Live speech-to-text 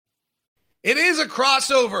It is a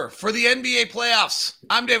crossover for the NBA playoffs.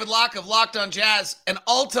 I'm David Locke of Locked on Jazz, and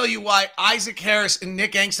I'll tell you why Isaac Harris and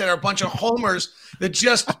Nick Angstadt are a bunch of homers that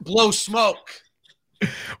just blow smoke.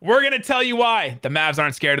 We're going to tell you why the Mavs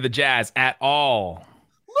aren't scared of the Jazz at all.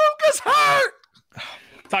 Luka's hurt!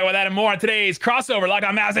 Talk about that and more on today's crossover, Locked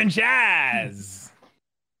on Mavs and Jazz.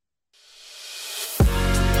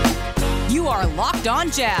 You are Locked on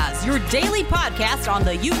Jazz, your daily podcast on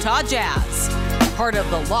the Utah Jazz. Part of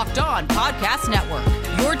the Locked On Podcast Network,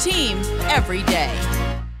 your team every day.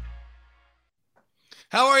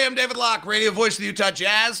 How are you? I'm David Locke, radio voice of the Utah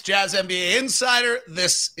Jazz, Jazz NBA insider.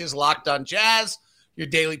 This is Locked on Jazz, your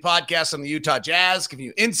daily podcast on the Utah Jazz, giving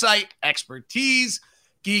you insight, expertise,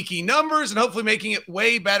 geeky numbers, and hopefully making it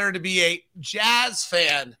way better to be a Jazz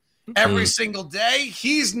fan every single day.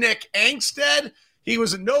 He's Nick Angstadt. He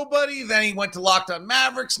was a nobody. Then he went to Locked on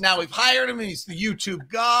Mavericks. Now we've hired him, and he's the YouTube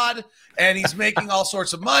god, and he's making all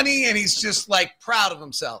sorts of money, and he's just like proud of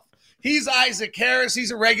himself. He's Isaac Harris.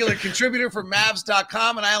 He's a regular contributor for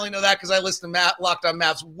Mavs.com, and I only know that because I listen to Locked on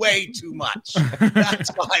Mavs way too much.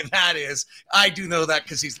 That's why that is. I do know that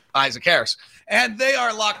because he's Isaac Harris. And they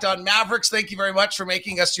are Locked on Mavericks. Thank you very much for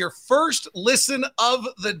making us your first listen of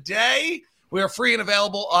the day. We are free and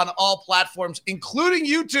available on all platforms, including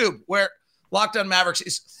YouTube, where Locked on Mavericks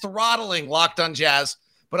is throttling Locked on Jazz,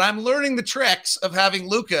 but I'm learning the tricks of having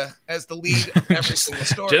Luka as the lead of every single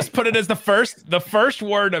story. Just put it as the first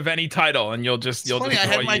word of any title, and you'll funny, I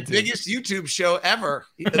had my biggest YouTube show ever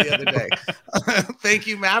the other day. Thank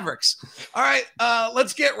you, Mavericks. All right,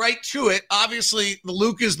 let's get right to it. Obviously, the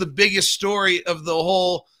Luka is the biggest story of the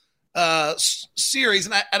whole series,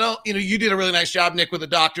 and I don't, you did a really nice job, Nick, with the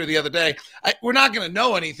doctor the other day. We're not going to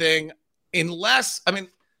know anything unless,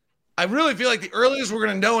 I really feel like the earliest we're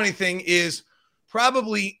going to know anything is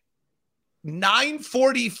probably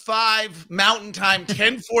 9:45 Mountain Time,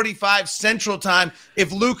 10:45 Central Time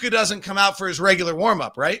if Luka doesn't come out for his regular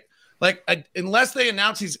warm-up, right? Unless they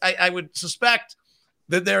announce I would suspect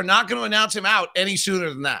that they're not going to announce him out any sooner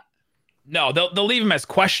than that. No, they'll leave him as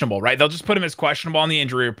questionable, right? They'll just put him as questionable on the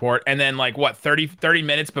injury report, and then 30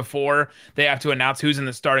 minutes before they have to announce who's in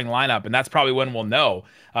the starting lineup, and that's probably when we'll know.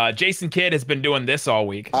 Jason Kidd has been doing this all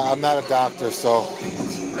week. I'm not a doctor, so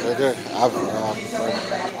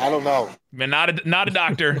I don't know. Not a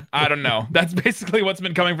doctor. I don't know. That's basically what's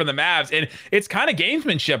been coming from the Mavs, and it's kind of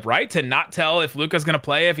gamesmanship, right? To not tell if Luka's going to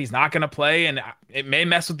play, if he's not going to play, and it may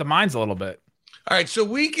mess with the minds a little bit. All right, so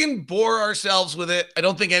we can bore ourselves with it. I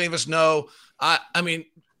don't think any of us know. I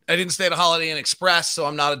didn't stay at a Holiday Inn Express, so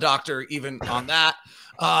I'm not a doctor even on that.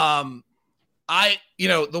 The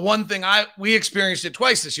one thing we experienced it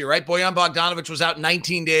twice this year, right? Bojan Bogdanovic was out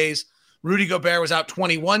 19 days. Rudy Gobert was out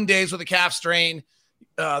 21 days with a calf strain.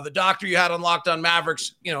 The doctor you had on Locked on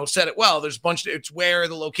Mavericks, said it well. There's it's where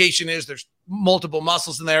the location is. There's multiple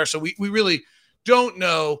muscles in there, so we really don't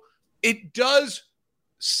know. It does.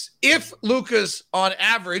 If Luka's on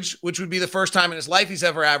average, which would be the first time in his life he's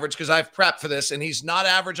ever averaged, because I've prepped for this, and he's not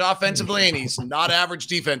average offensively and he's not average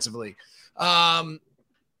defensively. Come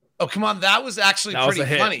on, that was actually pretty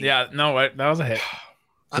funny. Yeah, no, that was a hit.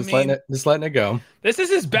 Just letting it go. This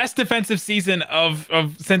is his best defensive season of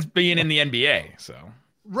since being in the NBA. So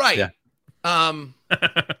right. Yeah.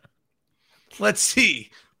 Let's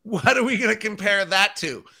see. What are we going to compare that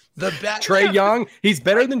to? The best Trae Young. He's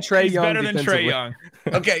better than Trae Young. Better than Trae Young.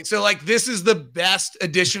 Okay, so this is the best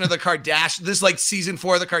edition of the Kardashians. This season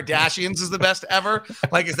 4 of the Kardashians is the best ever.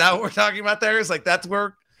 Is that what we're talking about? There is that's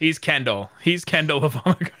where he's Kendall. He's Kendall of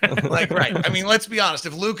all. Right. Let's be honest.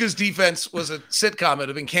 If Luka's defense was a sitcom, it'd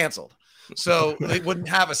have been canceled. So they wouldn't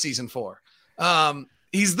have a season 4.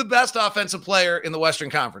 He's the best offensive player in the Western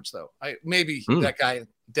Conference, though. That guy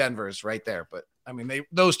Denver is right there, but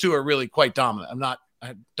those two are really quite dominant.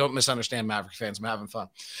 I don't misunderstand Maverick fans. I'm having fun.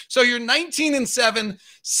 So you're 19-7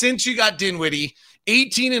 since you got Dinwiddie,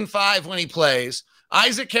 18-5 when he plays.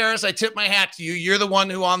 Isaac Harris, I tip my hat to you. You're the one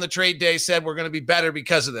who on the trade day said we're going to be better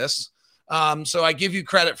because of this. So I give you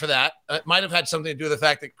credit for that. It might have had something to do with the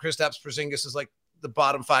fact that Kristaps Porzingis is the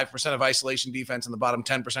bottom 5% of isolation defense and the bottom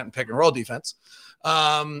 10% in pick and roll defense.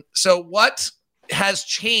 So what has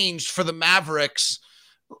changed for the Mavericks?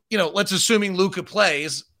 Let's assuming Luka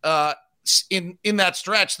plays in that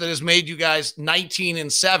stretch that has made you guys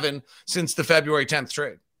 19-7 since the February 10th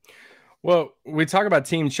trade. Well, we talk about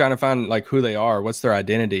teams trying to find who they are, what's their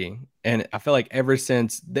identity. And I feel like ever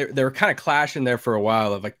since they were kind of clashing there for a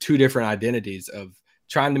while of two different identities of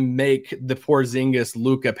trying to make the Porzingis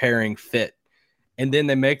Luka pairing fit. And then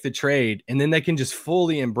they make the trade, and then they can just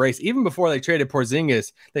fully embrace. Even before they traded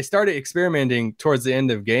Porzingis, they started experimenting towards the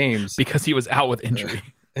end of games because he was out with injury.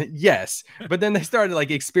 Yes, but then they started like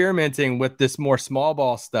experimenting with this more small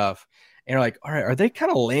ball stuff, and like, all right, are they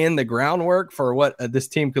kind of laying the groundwork for what this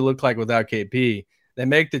team could look like without KP? They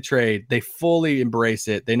make the trade, they fully embrace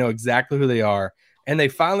it, they know exactly who they are, and they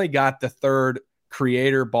finally got the third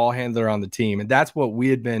creator ball handler on the team, and that's what we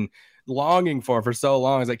had been longing for so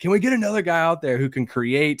long. It's like, can we get another guy out there who can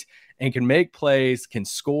create and can make plays, can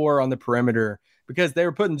score on the perimeter? Because they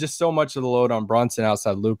were putting just so much of the load on Brunson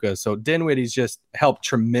outside Luka. So Dinwiddie's just helped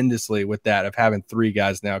tremendously with that, of having 3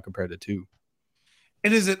 guys now compared to 2.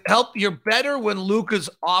 And does it help? You're better when Luka's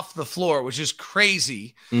off the floor, which is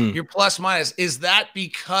crazy. You're plus minus. Is that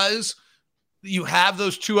because you have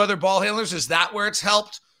those 2 other ball handlers? Is that where it's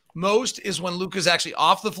helped most, is when Luka's actually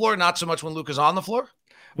off the floor, not so much when Luka's on the floor?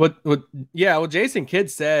 Well, Jason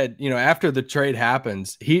Kidd said, after the trade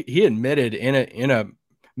happens, he admitted in a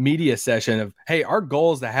media session of, hey, our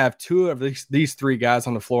goal is to have 2 of these 3 guys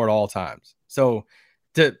on the floor at all times. So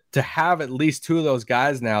to have at least 2 of those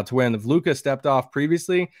guys now, to when if Luka stepped off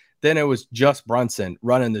previously, then it was just Brunson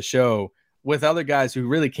running the show with other guys who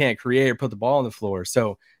really can't create or put the ball on the floor.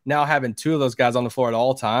 So now having 2 of those guys on the floor at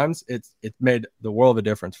all times, it made the world of a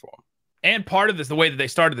difference for them. And part of this, the way that they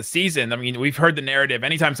started the season, I mean, we've heard the narrative.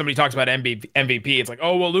 Anytime somebody talks about MVP, it's like,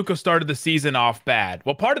 oh, well, Luka started the season off bad.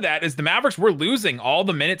 Well, part of that is the Mavericks were losing all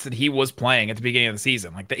the minutes that he was playing at the beginning of the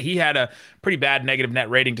season. Like, that he had a pretty bad negative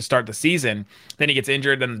net rating to start the season. Then he gets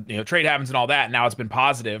injured, then trade happens and all that. Now it's been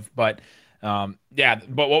positive, but but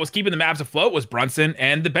what was keeping the Mavs afloat was Brunson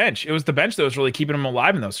and the bench. It was the bench that was really keeping them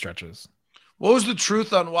alive in those stretches. What was the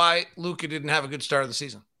truth on why Luka didn't have a good start of the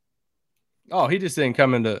season? Oh, he just didn't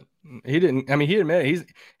come into. He didn't. I mean, he admitted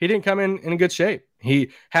he didn't come in good shape.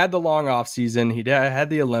 He had the long off season. He had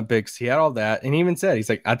the Olympics. He had all that, and he even said, he's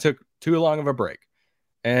like, I took too long of a break,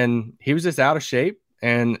 and he was just out of shape.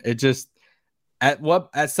 And it just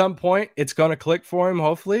at some point it's going to click for him,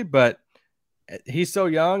 hopefully. But he's so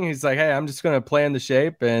young. He's like, hey, I'm just going to play in the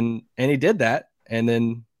shape, and he did that, and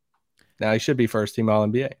then now he should be first team All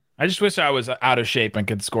NBA. I just wish I was out of shape and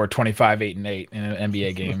could score 25, 8, and 8 in an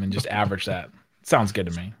NBA game and just average that. Sounds good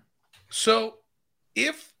to me. So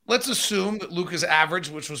let's assume that Luka's average,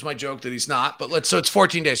 which was my joke that he's not, but so it's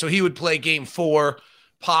 14 days. So he would play game 4,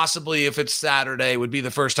 possibly if it's Saturday, would be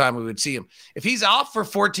the first time we would see him. If he's off for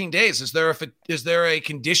 14 days, is there a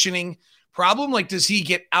conditioning problem? Like, does he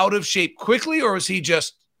get out of shape quickly, or is he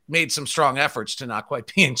just made some strong efforts to not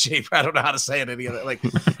quite be in shape? I don't know how to say it any other. Like,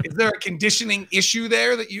 is there a conditioning issue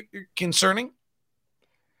there that you're concerning?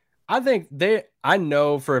 I think I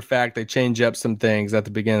know for a fact they change up some things at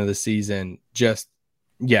the beginning of the season, just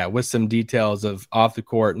with some details of off the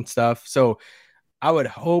court and stuff. So I would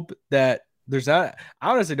hope that there's not. I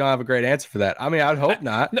honestly don't have a great answer for that. I mean, I would hope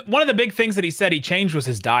not. One of the big things that he said he changed was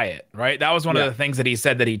his diet, right? That was one of the things that he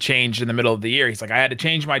said that he changed in the middle of the year. He's like, I had to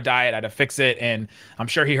change my diet. I had to fix it. And I'm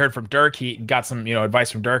sure he heard from Dirk. He got some,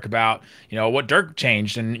 advice from Dirk about, what Dirk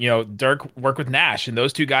changed. And, Dirk worked with Nash, and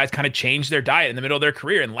those 2 guys kind of changed their diet in the middle of their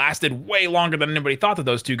career and lasted way longer than anybody thought that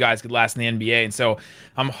those 2 guys could last in the NBA. And so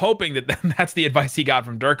I'm hoping that that's the advice he got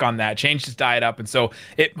from Dirk on that, changed his diet up. And so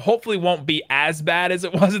it hopefully won't be as bad as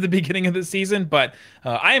it was at the beginning of the season, but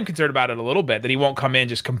I am concerned about it a little bit, that he won't come in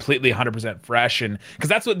just completely 100% fresh, and because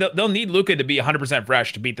that's what they'll need Luka to be 100%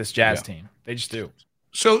 fresh to beat this Jazz team. They just do.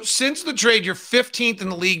 So since the trade, you're 15th in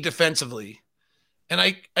the league defensively, and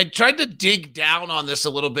I tried to dig down on this a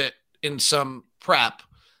little bit in some prep.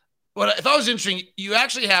 What I thought was interesting, you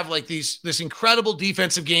actually have like this incredible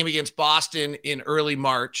defensive game against Boston in early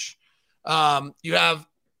March. You have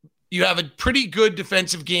a pretty good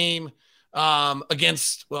defensive game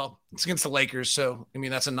against the Lakers. So, I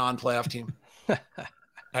mean, that's a non-playoff team.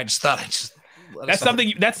 That's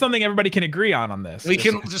something everybody can agree on this. We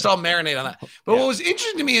can just all marinate on that. But what was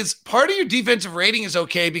interesting to me is part of your defensive rating is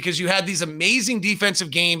okay because you had these amazing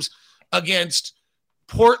defensive games against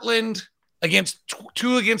Portland, against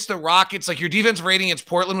 2 against the Rockets. Like, your defensive rating against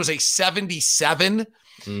Portland was a 77.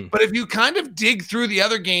 But if you kind of dig through the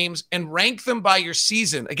other games and rank them by your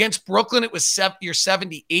season, against Brooklyn, it was your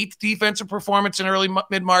 78th defensive performance in early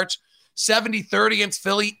mid-March, 73rd against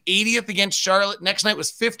Philly, 80th against Charlotte. Next night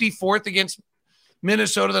was 54th against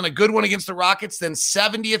Minnesota, then a good one against the Rockets, then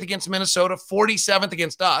 70th against Minnesota, 47th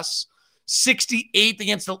against us,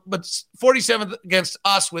 68th but 47th against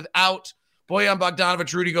us without Bojan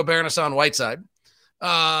Bogdanovic, Rudy Gobert, and Hassan Whiteside.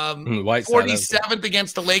 47th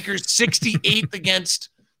against the Lakers, 68th against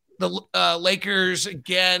the Lakers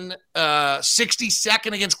again,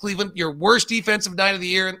 62nd against Cleveland, your worst defensive night of the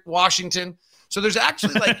year in Washington. So there's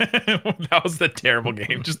actually like that was the terrible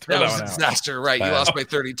game. Just throw that was a disaster, right? You lost by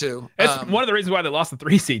 32. It's one of the reasons why they lost the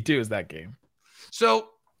 3 seed too, is that game. So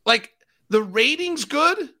like the rating's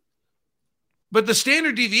good, but the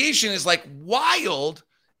standard deviation is like wild.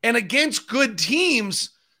 And against good teams,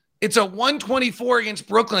 it's a 124 against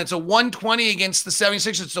Brooklyn. It's a 120 against the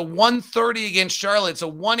 76ers. It's a 130 against Charlotte. It's a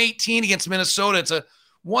 118 against Minnesota. It's a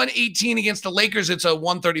 118 against the Lakers. It's a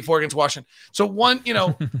 134 against Washington. So like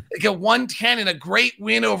a 110 and a great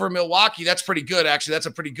win over Milwaukee. That's pretty good, actually. That's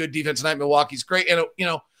a pretty good defense tonight. Milwaukee's great. And,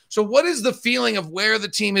 so what is the feeling of where the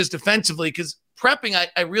team is defensively? Because prepping,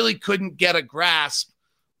 I really couldn't get a grasp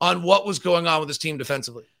on what was going on with this team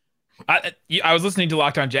defensively. I was listening to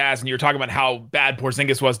Locked On Jazz, and you were talking about how bad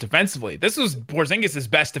Porzingis was defensively. This was Porzingis'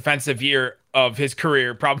 best defensive year of his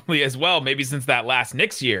career, probably as well, maybe since that last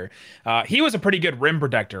Knicks year. He was a pretty good rim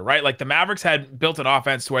protector, right? Like the Mavericks had built an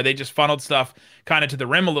offense where they just funneled stuff kind of to the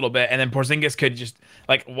rim a little bit, and then Porzingis could just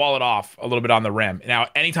like wall it off a little bit on the rim. Now,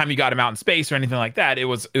 anytime you got him out in space or anything like that, it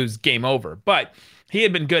was game over. But he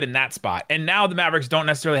had been good in that spot. And now the Mavericks don't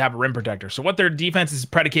necessarily have a rim protector. So what their defense is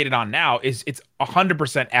predicated on now is it's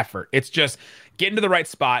 100% effort. It's just getting to the right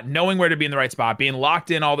spot, knowing where to be in the right spot, being locked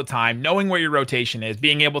in all the time, knowing where your rotation is,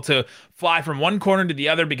 being able to fly from one corner to the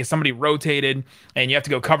other because somebody rotated and you have to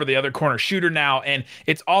go cover the other corner shooter now. And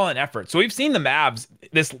it's all an effort. So we've seen the Mavs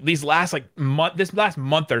this last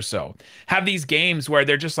month or so have these games where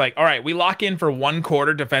they're just like, all right, we lock in for one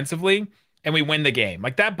quarter defensively and we win the game.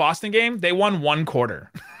 Like that Boston game, they won one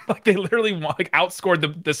quarter. Like they literally outscored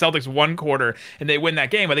the Celtics one quarter and they win that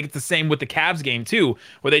game. I think it's the same with the Cavs game too,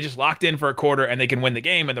 where they just locked in for a quarter and they can win the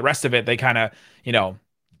game, and the rest of it they kind of,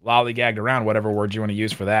 lollygagged around, whatever word you want to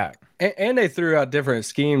use for that. And they threw out different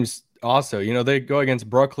schemes also. They go against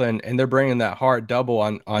Brooklyn and they're bringing that hard double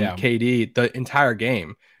on KD the entire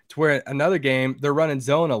game. To where another game they're running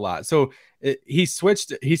zone a lot. So he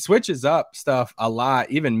switches up stuff a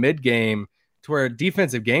lot, even mid game, to where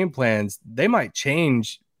defensive game plans they might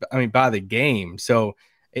change. By the game. So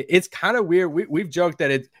it's kind of weird. We've joked that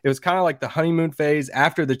it was kind of like the honeymoon phase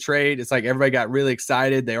after the trade. It's like everybody got really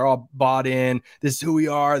excited. They're all bought in. This is who we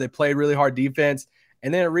are. They played really hard defense.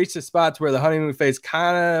 And then it reached the spots where the honeymoon phase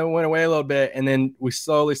kind of went away a little bit. And then we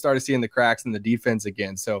slowly started seeing the cracks in the defense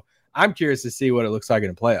again. So I'm curious to see what it looks like in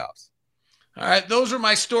the playoffs. All right, those are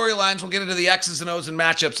my storylines. We'll get into the X's and O's and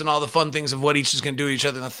matchups and all the fun things of what each is going to do to each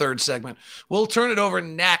other in the third segment. We'll turn it over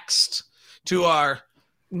next to our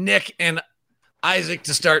Nick and Isaac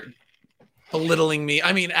to start belittling me.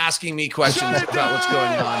 Asking me questions about what's going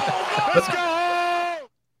on. Let's go.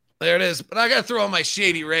 There it is. But I got to throw on my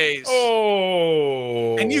Shady Rays.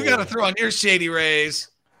 Oh. And you got to throw on your Shady Rays.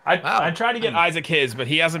 I tried to get Isaac his, but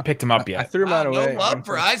he hasn't picked him up yet. I threw mine away. No love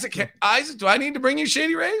for Isaac. Isaac, do I need to bring you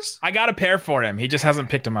Shady Rays? I got a pair for him. He just hasn't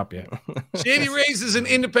picked him up yet. Shady Rays is an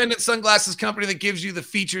independent sunglasses company that gives you the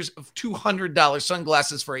features of $200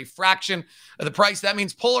 sunglasses for a fraction of the price. That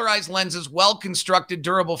means polarized lenses, well-constructed,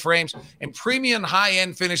 durable frames, and premium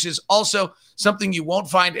high-end finishes. Also, something you won't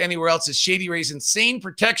find anywhere else is Shady Rays' insane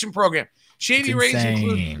protection program. Shady Rays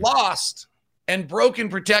include lost and broken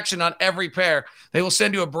protection on every pair. They will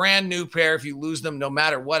send you a brand new pair if you lose them, no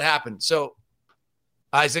matter what happened. So,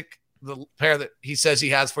 Isaac, the pair that he says he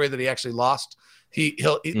has for you that he actually lost,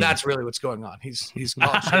 that's really what's going on. He's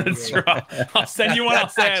That's right. I'll send you one. I'll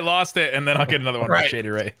say I lost it, and then I'll get another one from Shady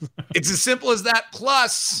Rays. It's as simple as that.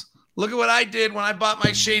 Plus, look at what I did when I bought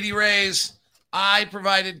my Shady Rays. I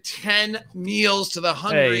provided 10 meals to the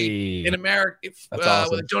hungry in America.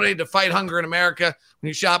 Awesome. Donated to Fight Hunger in America. When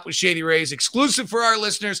you shop with Shady Rays, exclusive for our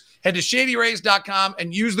listeners, head to shadyrays.com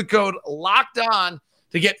and use the code LOCKEDON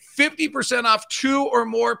to get 50% off 2 or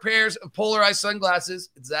more pairs of polarized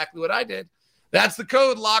sunglasses. Exactly what I did. That's the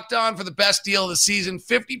code Locked On for the best deal of the season.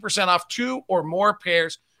 50% off 2 or more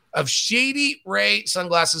pairs of Shady Ray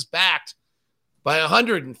sunglasses backed by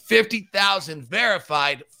 150,000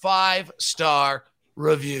 verified 5-star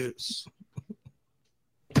reviews.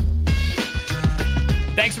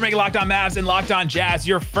 Thanks for making Locked On Mavs and Locked On Jazz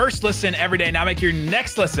your first listen every day. Now make your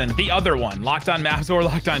next listen the other one, Locked On Mavs or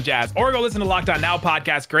Locked On Jazz. Or go listen to Locked On Now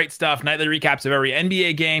podcast. Great stuff. Nightly recaps of every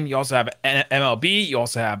NBA game. You also have MLB. You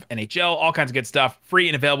also have NHL. All kinds of good stuff. Free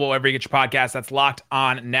and available wherever you get your podcast. That's Locked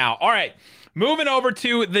On Now. All right, moving over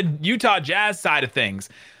to the Utah Jazz side of things.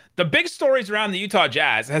 The big stories around the Utah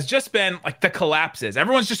Jazz has just been like the collapses.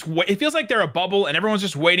 Everyone's just, it feels like they're a bubble and everyone's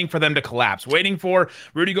just waiting for them to collapse, waiting for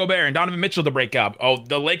Rudy Gobert and Donovan Mitchell to break up. Oh,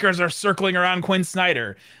 the Lakers are circling around Quinn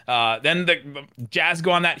Snyder. Then the Jazz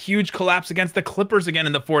go on that huge collapse against the Clippers again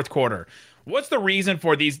in the fourth quarter. What's the reason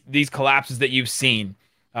for these collapses that you've seen?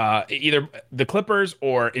 Either the Clippers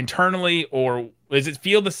or internally, or does it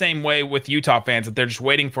feel the same way with Utah fans that they're just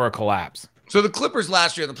waiting for a collapse? So the Clippers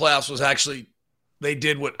last year in the playoffs was actually, they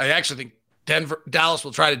did what I actually think Dallas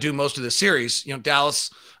will try to do most of the series. Dallas,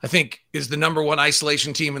 I think, is the number one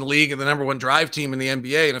isolation team in the league and the number one drive team in the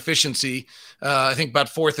NBA in efficiency. I think about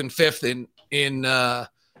fourth and fifth in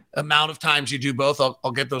amount of times you do both.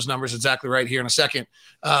 I'll get those numbers exactly right here in a second.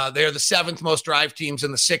 They're the seventh most drive teams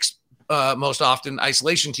and the sixth most often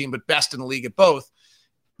isolation team, but best in the league at both.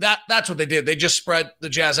 That's what they did. They just spread the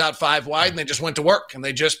Jazz out 5 wide, and they just went to work, and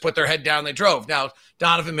they just put their head down and they drove. Now,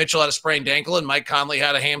 Donovan Mitchell had a sprained ankle, and Mike Conley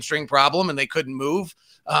had a hamstring problem, and they couldn't move.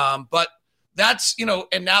 But that's,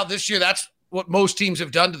 and now this year, that's what most teams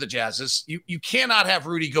have done to the Jazz is you cannot have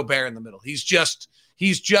Rudy Gobert in the middle. He's just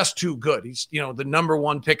too good. He's, the number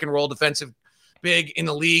one pick and roll defensive big in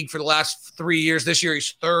the league for the last 3 years. This year,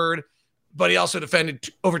 he's third. But he also defended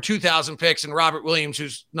over 2,000 picks, and Robert Williams,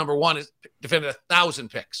 who's number one, has defended 1,000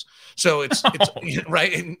 picks. So it's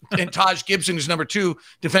right. And Taj Gibson, who's number two,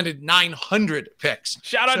 defended 900 picks.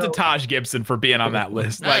 Shout out to Taj Gibson for being on that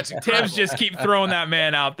list. Like Tibbs just keep throwing that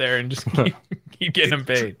man out there and just keep getting him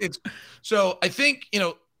paid. So I think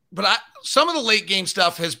some of the late game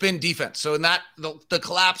stuff has been defense. So in that the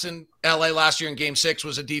collapse in LA last year in Game 6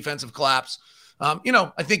 was a defensive collapse.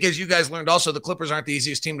 I think as you guys learned also, the Clippers aren't the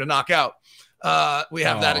easiest team to knock out. We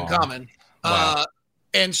have that in common. Wow.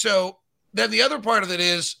 And so then the other part of it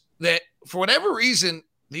is that for whatever reason,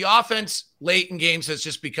 the offense late in games has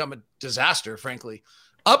just become a disaster, frankly.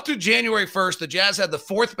 Up to January 1st, the Jazz had the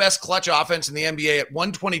fourth best clutch offense in the NBA at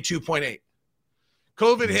 122.8.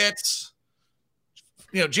 COVID hits.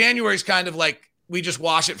 January's kind of like we just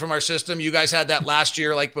wash it from our system. You guys had that last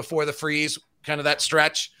year, like before the freeze, kind of that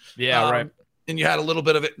stretch. Yeah, right. And you had a little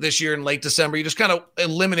bit of it this year in late December. You just kind of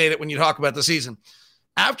eliminate it when you talk about the season.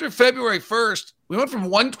 After February 1st, we went from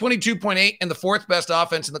 122.8 and the fourth best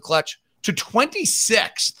offense in the clutch to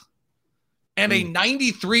 26th and a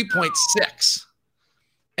 93.6.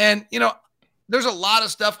 And, there's a lot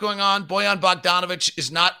of stuff going on. Bojan Bogdanovic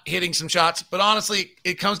is not hitting some shots, but honestly,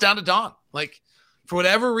 it comes down to Don. Like, for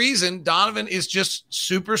whatever reason, Donovan is just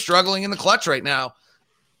super struggling in the clutch right now.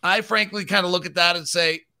 I frankly kind of look at that and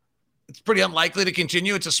say, it's pretty unlikely to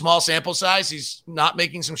continue. It's a small sample size. He's not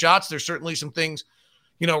making some shots. There's certainly some things,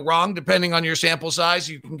 wrong depending on your sample size.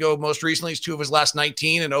 You can go most recently, he's 2 of his last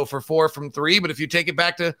 19 and 0 for 4 from 3. But if you take it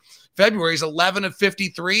back to February, he's 11 of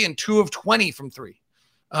 53 and 2 of 20 from 3.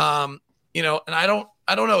 And I don't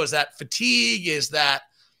know. Is that fatigue? Is that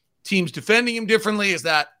teams defending him differently? Is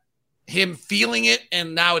that him feeling it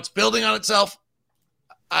and now it's building on itself?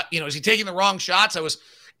 Is he taking the wrong shots? I was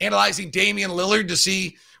analyzing Damian Lillard to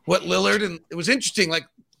see what Lillard, and it was interesting. Like,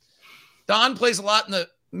 Don plays a lot in the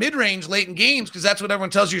mid-range late in games because that's what everyone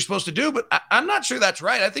tells you you're supposed to do, but I'm not sure that's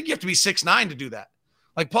right. I think you have to be 6'9" to do that.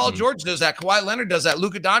 Like, Paul George does that. Kawhi Leonard does that.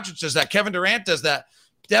 Luka Doncic does that. Kevin Durant does that.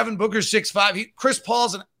 Devin Booker's 6'5". Chris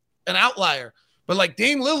Paul's an outlier. But, like,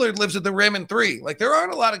 Dame Lillard lives at the rim in 3. Like, there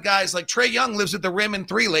aren't a lot of guys. Like, Trae Young lives at the rim in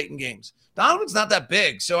 3 late in games. Donovan's not that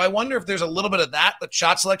big. So I wonder if there's a little bit of that. The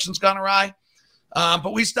shot selection's gone awry.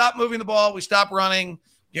 But we stopped moving the ball. We stopped running.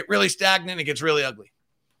 Get really stagnant. It gets really ugly.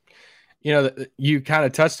 You kind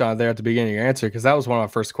of touched on it there at the beginning of your answer, because that was one of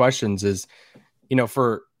my first questions is,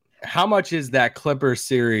 for how much is that Clippers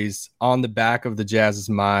series on the back of the Jazz's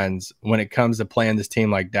minds when it comes to playing this team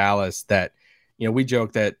like Dallas that, we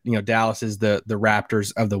joke that, Dallas is the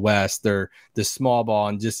Raptors of the West. They're the small ball,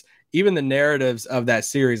 and just even the narratives of that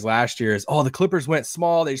series last year is, the Clippers went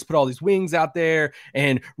small. They just put all these wings out there,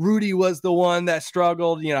 and Rudy was the one that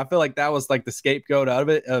struggled. I feel like that was like the scapegoat of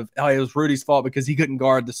it, it was Rudy's fault because he couldn't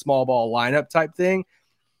guard the small ball lineup type thing.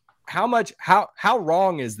 How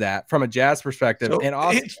wrong is that from a Jazz perspective? So and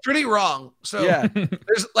also, it's pretty wrong. So yeah,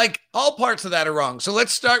 there's like all parts of that are wrong. So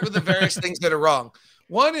let's start with the various things that are wrong.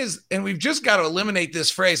 One is, and we've just got to eliminate this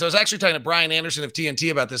phrase. I was actually talking to Brian Anderson of TNT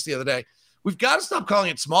about this the other day. We've got to stop calling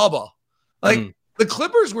it small ball. Like, the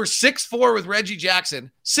Clippers were 6'4" with Reggie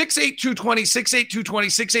Jackson, 6'8", 220, 6'8", 220,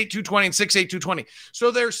 6'8", 220, and 6'8", 220. So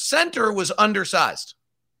their center was undersized.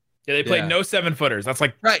 Yeah, they played no 7-footers. That's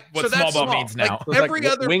like right. what so small ball means now. Like every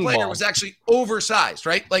other player was actually oversized,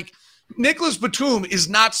 right? Like, Nicholas Batum is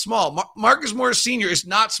not small. Marcus Morris Sr. is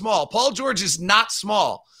not small. Paul George is not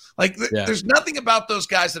small. Like, there's nothing about those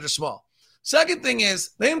guys that are small. Second thing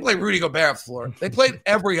is, they didn't play Rudy Gobert off the floor. They played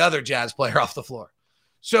every other Jazz player off the floor.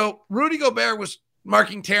 So Rudy Gobert was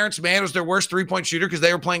marking Terrence Mann was their worst three-point shooter because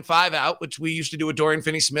they were playing 5 out, which we used to do with Dorian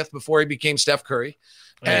Finney-Smith before he became Steph Curry.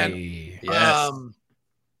 And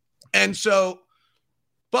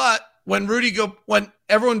but when when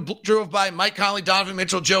everyone drove by Mike Conley, Donovan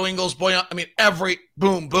Mitchell, Joe Ingles, every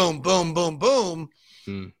boom, boom, boom, boom, boom.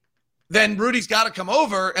 Then Rudy's got to come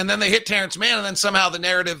over, and then they hit Terrence Mann, and then somehow the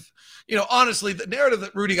narrative, honestly, the narrative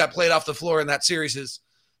that Rudy got played off the floor in that series is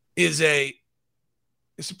is a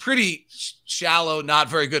pretty shallow, not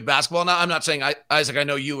very good basketball. Now, I'm not saying Isaac, I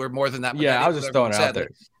know you were more than that. Yeah, I was just throwing it out there.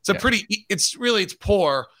 It's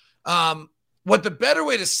poor. What the better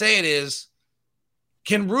way to say it is,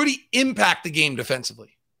 can Rudy impact the game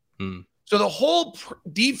defensively? So the whole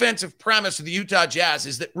defensive premise of the Utah Jazz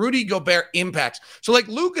is that Rudy Gobert impacts. So like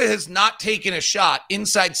Luka has not taken a shot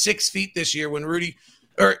inside 6 feet this year when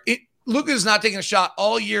Luka has not taken a shot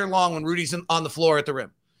all year long when Rudy's on the floor at the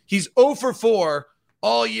rim. He's 0 for 4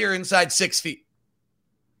 all year inside 6 feet.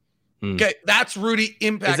 Okay, that's Rudy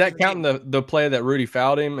impact. Is that counting the play that Rudy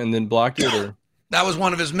fouled him and then blocked it? Or? That was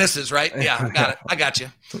one of his misses, right? Yeah, I got it. I got you.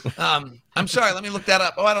 I'm sorry. Let me look that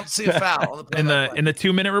up. Oh, I don't see a foul in the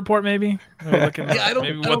 2-minute report. Maybe. I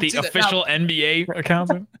don't. What the official NBA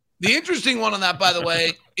accounts. The interesting one on that, by the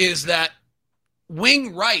way, is that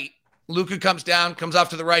wing right. Luka comes down, comes off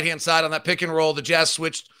to the right hand side on that pick and roll. The Jazz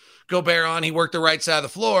switched Gobert on. He worked the right side of the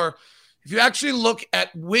floor. If you actually look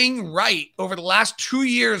at wing right over the last 2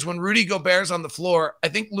 years when Rudy Gobert's on the floor, I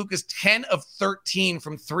think Luka's 10 of 13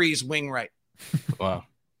 from threes wing right. Wow.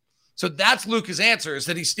 So that's Luka's answer, is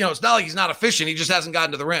that he's, it's not like he's not efficient. He just hasn't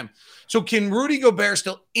gotten to the rim. So can Rudy Gobert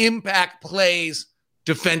still impact plays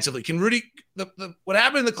defensively? Can Rudy, what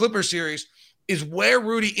happened in the Clippers series is where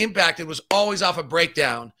Rudy impacted was always off a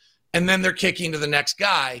breakdown, and then they're kicking to the next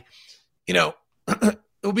guy. It'll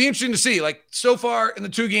be interesting to see. Like, so far in the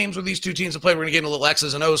 2 games with these 2 teams have played, we're going to get into a little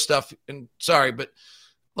X's and O's stuff. And sorry, but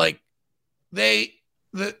like the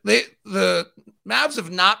Mavs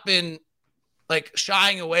have not been like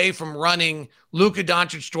shying away from running Luka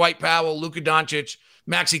Doncic, Dwight Powell, Luka Doncic,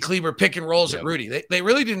 Maxi Kleber pick and rolls at Rudy. They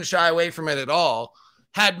really didn't shy away from it at all.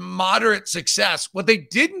 Had moderate success. What they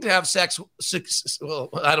didn't have well,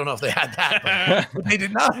 I don't know if they had that, but they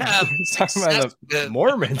did not have success. The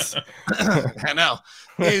Mormons. I know.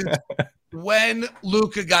 Is when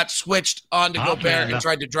Luka got switched onto Gobert and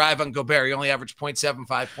tried to drive on Gobert, he only averaged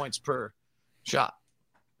 0.75 points per shot.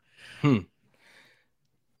 All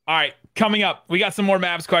right, coming up, we got some more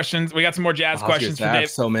Mavs questions. We got some more Jazz questions for Dave.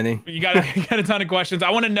 So many. You got a ton of questions. I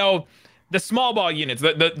want to know the small ball units,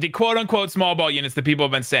 the quote unquote small ball units that people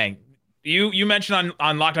have been saying. You mentioned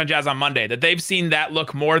on Locked on Jazz on Monday that they've seen that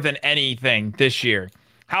look more than anything this year.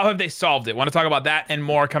 How have they solved it? Want to talk about that and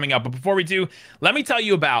more coming up. But before we do, let me tell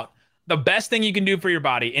you about the best thing you can do for your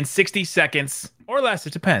body in 60 seconds or less.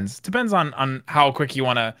 It depends. It depends on how quick you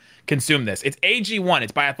want to consume this. It's AG1.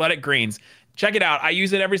 It's by Athletic Greens. Check it out. I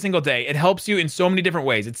use it every single day. It helps you in so many different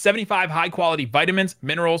ways. It's 75 high-quality vitamins,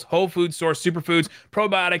 minerals, whole food source superfoods,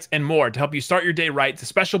 probiotics, and more to help you start your day right. It's a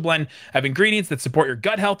special blend of ingredients that support your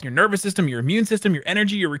gut health, your nervous system, your immune system, your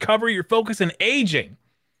energy, your recovery, your focus, and aging.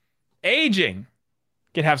 Aging.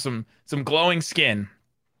 You can have some glowing skin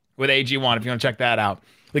with AG1 if you want to check that out.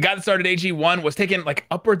 The guy that started AG1 was taking like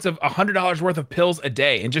upwards of $100 worth of pills a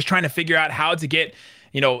day and just trying to figure out how to get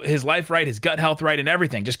his life right, his gut health right, and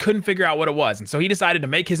everything. Just couldn't figure out what it was. And so he decided to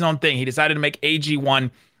make his own thing. He decided to make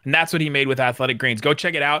AG1, and that's what he made with Athletic Greens. Go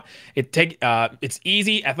check it out. It's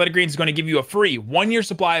easy. Athletic Greens is going to give you a free 1-year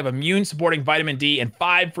supply of immune-supporting vitamin D and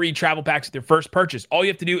 5 free travel packs with your first purchase. All you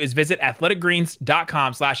have to do is visit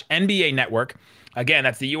athleticgreens.com/NBA network. Again,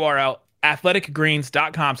 that's the URL,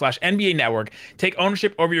 athleticgreens.com/NBA network. Take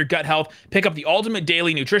ownership over your gut health. Pick up the ultimate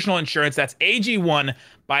daily nutritional insurance. That's AG1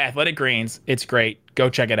 by Athletic Greens. It's great. Go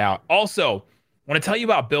check it out. Also, I want to tell you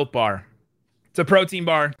about Built Bar. It's a protein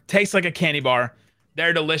bar. Tastes like a candy bar.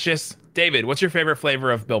 They're delicious. David, what's your favorite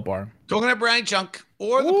flavor of Built Bar? Coconut brownie chunk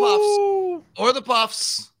or the puffs. Or the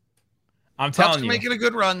puffs. I'm telling you. Making a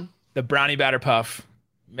good run. The brownie batter puff.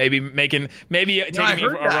 Maybe taking me a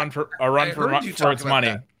run for its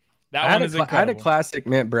money. That one is incredible. I had a classic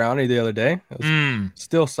mint brownie the other day. It was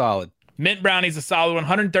still solid. Mint brownie is a solid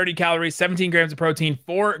 130 calories, 17 grams of protein,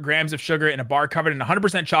 4 grams of sugar in a bar covered in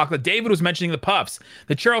 100% chocolate. David was mentioning the puffs,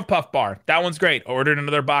 the Churro Puff bar. That one's great. Ordered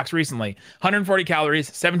another box recently. 140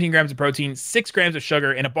 calories, 17 grams of protein, 6 grams of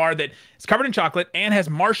sugar in a bar that is covered in chocolate and has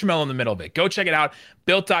marshmallow in the middle of it. Go check it out.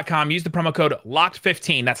 Built.com. Use the promo code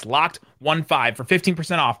LOCKED15. That's LOCKED15 for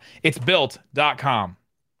 15% off. It's Built.com.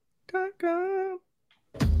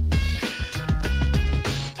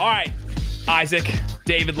 All right, Isaac,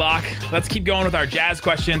 David Locke, let's keep going with our Jazz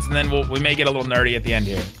questions, and then we may get a little nerdy at the end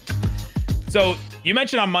here. So you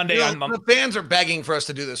mentioned on Monday. The fans are begging for us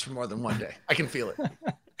to do this for more than one day. I can feel it.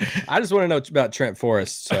 I just want to know about Trent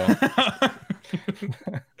Forrest. So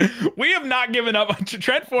We have not given up.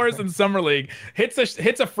 Trent Forrest in Summer League hits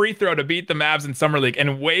a free throw to beat the Mavs in Summer League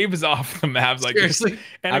and waves off the Mavs. Like, seriously,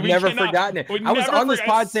 and I've never forgotten it. I was on this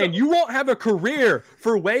pod saying you won't have a career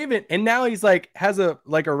for waving, and now he's like has a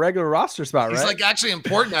regular roster spot. He's right? like actually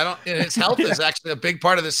important. And his health is actually a big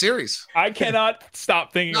part of the series. I cannot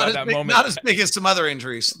stop thinking about that moment. Not as big as some other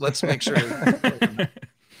injuries. Let's make sure.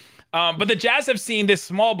 But the Jazz have seen this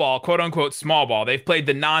small ball, quote unquote small ball. They've played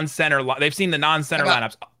the non-center. They've seen the non-center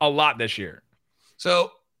lineups a lot this year.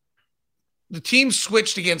 So the team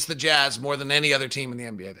switched against the Jazz more than any other team in the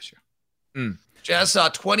NBA this year. Jazz saw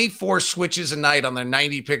 24 switches a night on their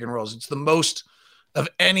 90 pick and rolls. It's the most of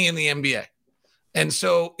any in the NBA. And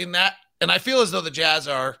so in that, and I feel as though the Jazz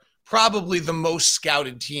are probably the most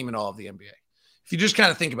scouted team in all of the NBA. If you just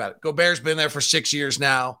kind of think about it, Gobert's been there for 6 years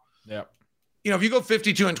now. Yeah. You know, if you go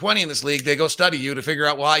 52-20 in this league, they go study you to figure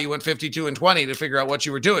out why you went 52-20 to figure out what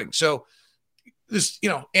you were doing. So this, you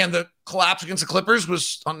know, and the collapse against the Clippers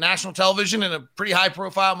was on national television in a pretty high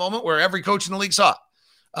profile moment where every coach in the league saw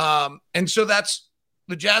it. And so that's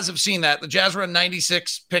the Jazz have seen that. The Jazz run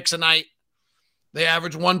 96 picks a night. They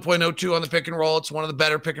average 1.02 on the pick and roll. It's one of the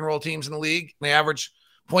better pick and roll teams in the league. They average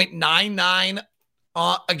 0.99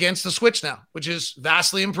 against the switch now, which is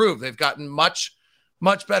vastly improved. They've gotten much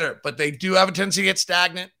better, but they do have a tendency to get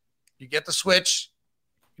stagnant. You get the switch.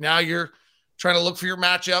 Now you're trying to look for your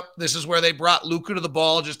matchup. This is where they brought Luka to the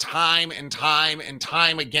ball just time and time and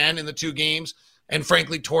time again in the two games and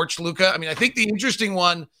frankly torched Luka. I mean, I think the interesting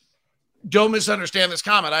one, don't misunderstand this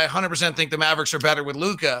comment. I 100% think the Mavericks are better with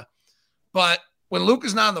Luka, but when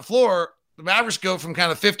Luka's not on the floor, the Mavericks go from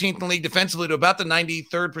kind of 15th in the league defensively to about the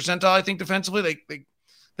 93rd percentile, I think, defensively.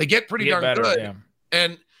 They get pretty darn better, good. Yeah.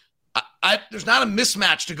 And there's not a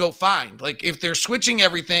mismatch to go find. Like if they're switching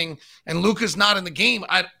everything and Luka's not in the game,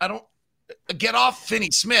 I don't get off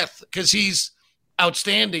Finney Smith because he's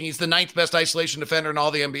outstanding. He's the 9th best isolation defender in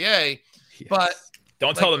all the NBA. Yes. But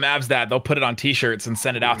don't tell the Mavs that. They'll put it on T-shirts and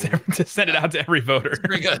send it out to every voter.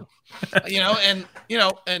 Pretty good.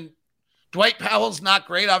 And Dwight Powell's not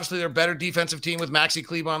great. Obviously, they're a better defensive team with Maxi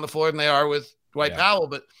Kleber on the floor than they are with Dwight Powell,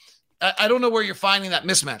 but I don't know where you're finding that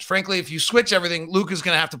mismatch. Frankly, if you switch everything, Luka's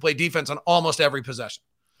going to have to play defense on almost every possession.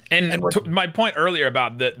 And my point earlier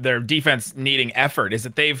about their defense needing effort is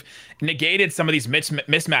that they've negated some of these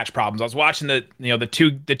mismatch problems. I was watching the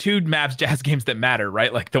two Mavs Jazz games that matter,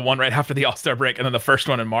 right? Like the one right after the All-Star break and then the first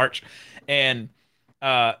one in March. And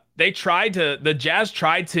the Jazz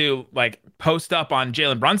tried to like post up on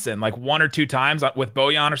Jalen Brunson like one or two times with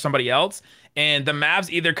Bojan or somebody else. And the Mavs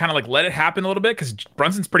either kind of like let it happen a little bit because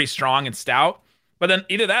Brunson's pretty strong and stout, but then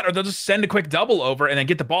either that or they'll just send a quick double over and then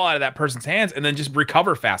get the ball out of that person's hands and then just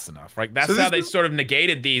recover fast enough. Like that's how they sort of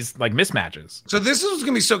negated these like mismatches. So this is what's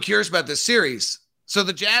going to be so curious about this series. So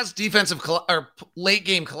the Jazz defensive or late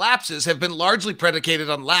game collapses have been largely predicated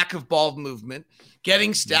on lack of ball movement,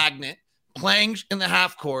 getting stagnant, playing in the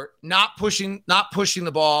half court, not pushing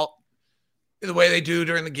the ball the way they do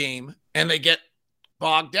during the game, and they get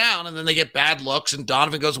bogged down, and then they get bad looks, and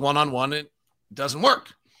Donovan goes one-on-one, and it doesn't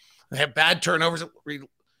work. They have bad turnovers.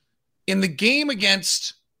 In the game in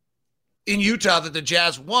Utah that the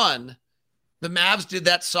Jazz won, the Mavs did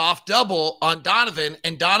that soft double on Donovan,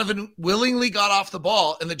 and Donovan willingly got off the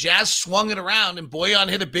ball, and the Jazz swung it around, and Bojan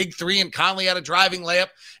hit a big three, and Conley had a driving layup,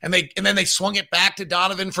 and then they swung it back to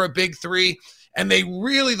Donovan for a big three, and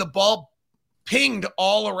the ball pinged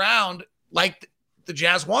all around like the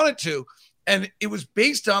Jazz wanted to. And it was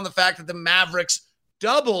based on the fact that the Mavericks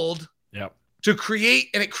doubled to create,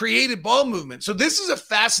 and it created ball movement. So this is a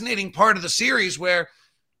fascinating part of the series where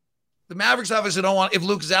the Mavericks obviously don't want, if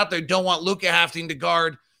Luka's out there, don't want Luka having to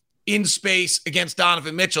guard in space against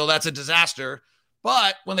Donovan Mitchell. That's a disaster.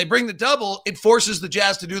 But when they bring the double, it forces the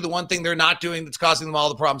Jazz to do the one thing they're not doing that's causing them all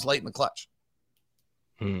the problems late in the clutch.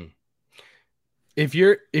 If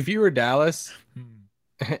you were Dallas,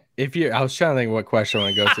 I was trying to think what question I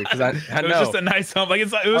want to go to because I it know was just a nice home. Like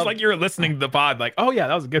it was like you were listening to the pod. Like, oh yeah,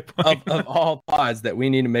 that was a good point. Of all pods that we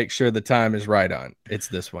need to make sure the time is right on, it's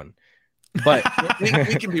this one. But we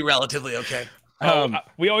can be relatively okay.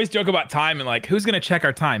 We always joke about time and like, who's going to check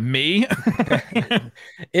our time? Me.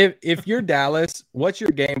 If you're Dallas, what's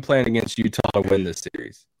your game plan against Utah to win this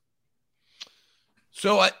series?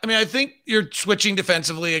 So I think you're switching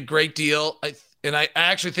defensively a great deal. I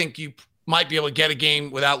actually think you might be able to get a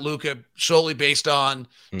game without Luka solely based on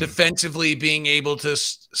defensively being able to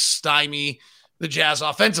stymie the Jazz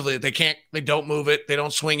offensively. They don't move it. They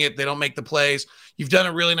don't swing it. They don't make the plays. You've done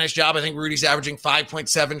a really nice job. I think Rudy's averaging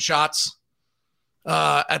 5.7 shots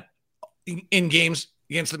in games,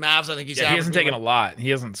 Against the Mavs, I think he hasn't taken a lot. He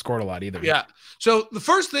hasn't scored a lot either. Yeah. So the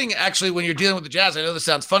first thing, actually, when you're dealing with the Jazz, I know this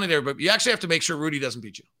sounds funny there, but you actually have to make sure Rudy doesn't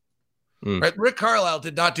beat you. Right? Rick Carlisle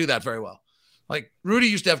did not do that very well. Like Rudy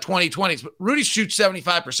used to have 20-20s, but Rudy shoots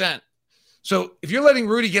 75%. So if you're letting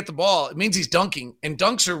Rudy get the ball, it means he's dunking, and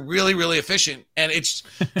dunks are really, really efficient. And it's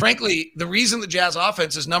frankly, the reason the Jazz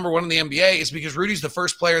offense is number one in the NBA is because Rudy's the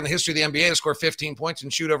first player in the history of the NBA to score 15 points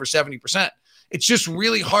and shoot over 70%. It's just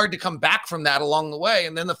really hard to come back from that along the way.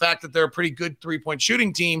 And then the fact that they're a pretty good 3-point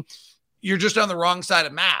shooting team, you're just on the wrong side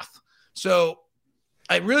of math. So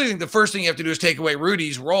I really think the first thing you have to do is take away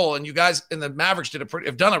Rudy's role. And you guys in the Mavericks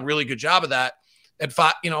have done a really good job of that at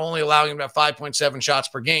only allowing him to have 5.7 shots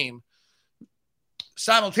per game.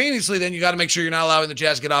 Simultaneously, then you got to make sure you're not allowing the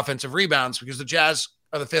Jazz to get offensive rebounds, because the Jazz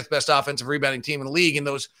are the 5th best offensive rebounding team in the league. And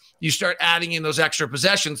you start adding in those extra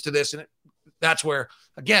possessions to this, and that's where,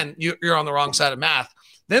 again, you're on the wrong side of math.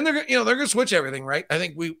 Then they're going to switch everything, right? I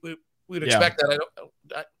think we'd expect that.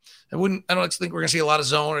 I don't think we're going to see a lot of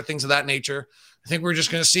zone or things of that nature. I think we're just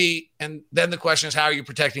going to see, and then the question is, how are you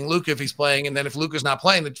protecting Luka if he's playing? And then if Luka's not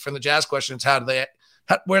playing, from the Jazz question, it's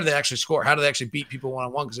where do they actually score? How do they actually beat people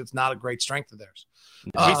one-on-one? Because it's not a great strength of theirs.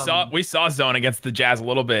 We saw zone against the Jazz a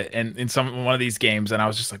little bit in one of these games, and I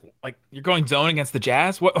was just like you're going zone against the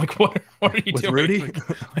Jazz? What are you doing? Rudy?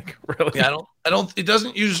 Like really? Yeah, I don't. It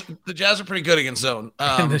doesn't use the Jazz are pretty good against zone.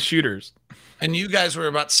 And the shooters. And you guys were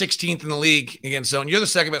about 16th in the league against zone. You're the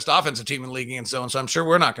second best offensive team in the league against zone, so I'm sure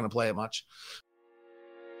we're not going to play it much.